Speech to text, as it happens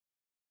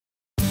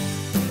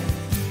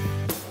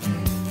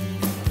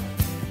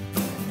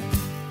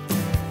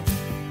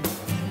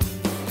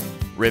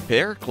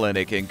Repair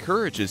Clinic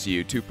encourages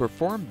you to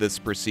perform this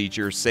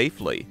procedure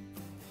safely.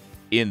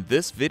 In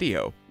this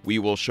video, we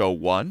will show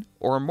one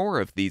or more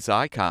of these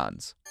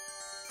icons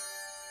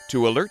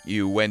to alert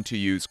you when to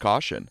use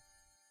caution.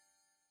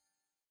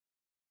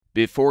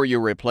 Before you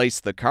replace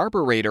the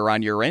carburetor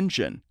on your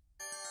engine,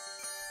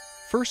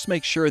 first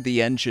make sure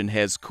the engine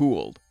has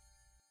cooled.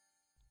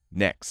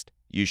 Next,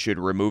 you should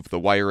remove the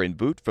wire and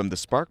boot from the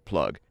spark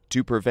plug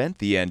to prevent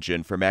the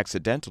engine from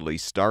accidentally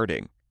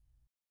starting.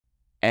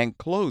 And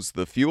close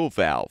the fuel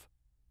valve.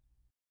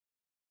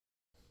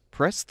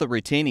 Press the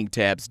retaining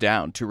tabs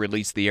down to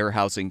release the air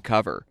housing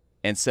cover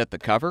and set the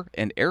cover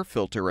and air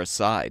filter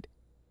aside.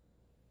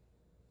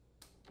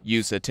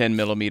 Use a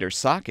 10mm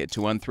socket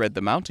to unthread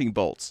the mounting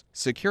bolts,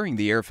 securing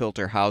the air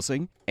filter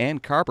housing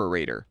and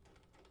carburetor.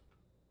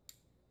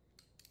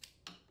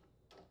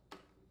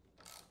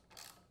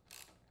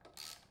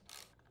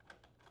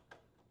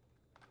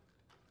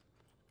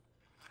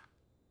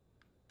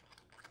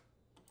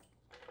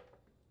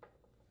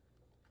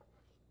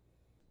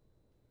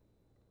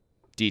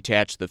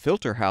 Detach the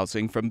filter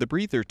housing from the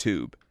breather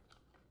tube.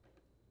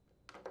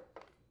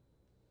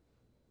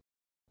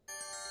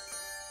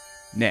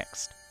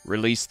 Next,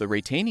 release the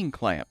retaining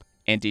clamp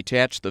and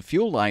detach the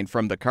fuel line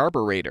from the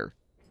carburetor.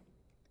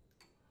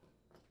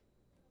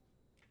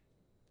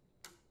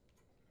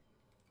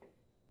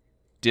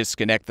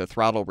 Disconnect the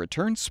throttle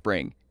return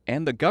spring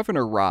and the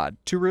governor rod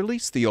to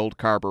release the old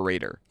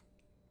carburetor.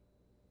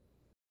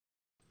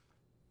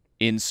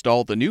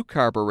 Install the new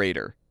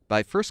carburetor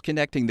by first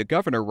connecting the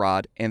governor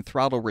rod and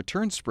throttle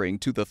return spring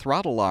to the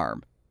throttle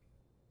arm.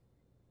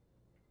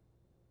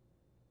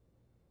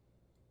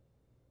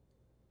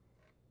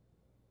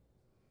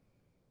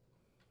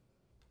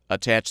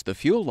 Attach the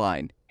fuel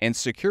line and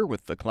secure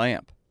with the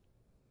clamp.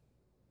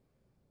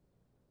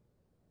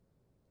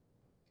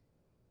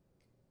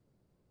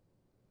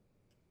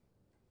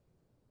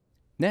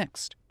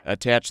 Next,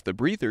 attach the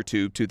breather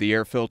tube to the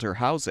air filter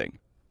housing.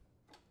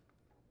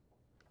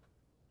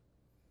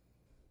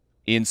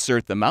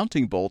 Insert the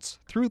mounting bolts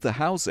through the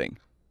housing.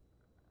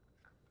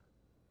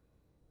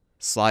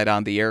 Slide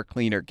on the air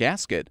cleaner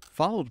gasket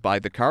followed by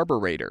the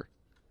carburetor.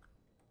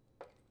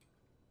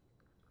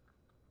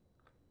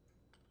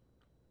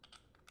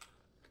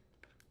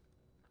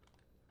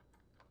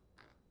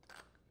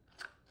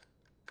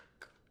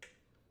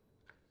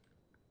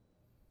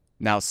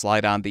 Now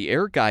slide on the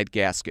air guide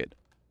gasket,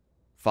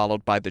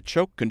 followed by the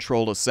choke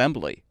control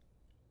assembly.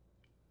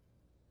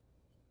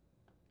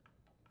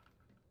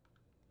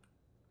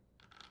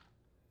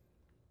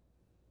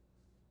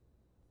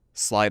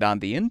 Slide on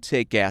the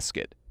intake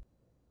gasket.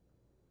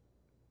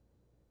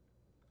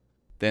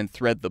 Then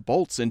thread the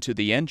bolts into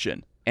the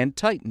engine and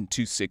tighten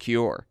to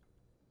secure.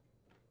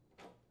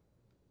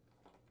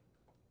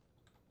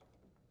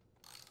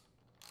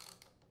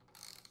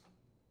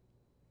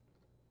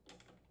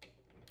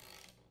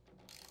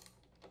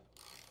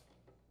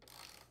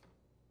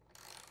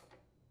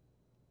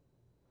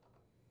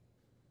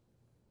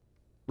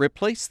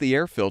 Replace the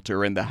air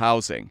filter in the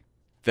housing,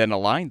 then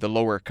align the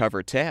lower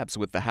cover tabs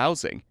with the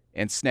housing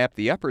and snap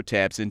the upper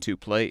tabs into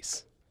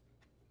place.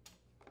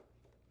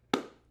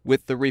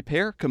 With the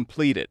repair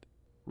completed,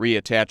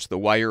 reattach the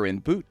wire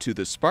and boot to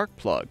the spark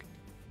plug.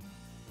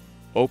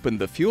 Open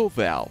the fuel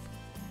valve,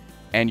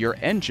 and your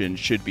engine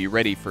should be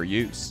ready for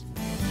use.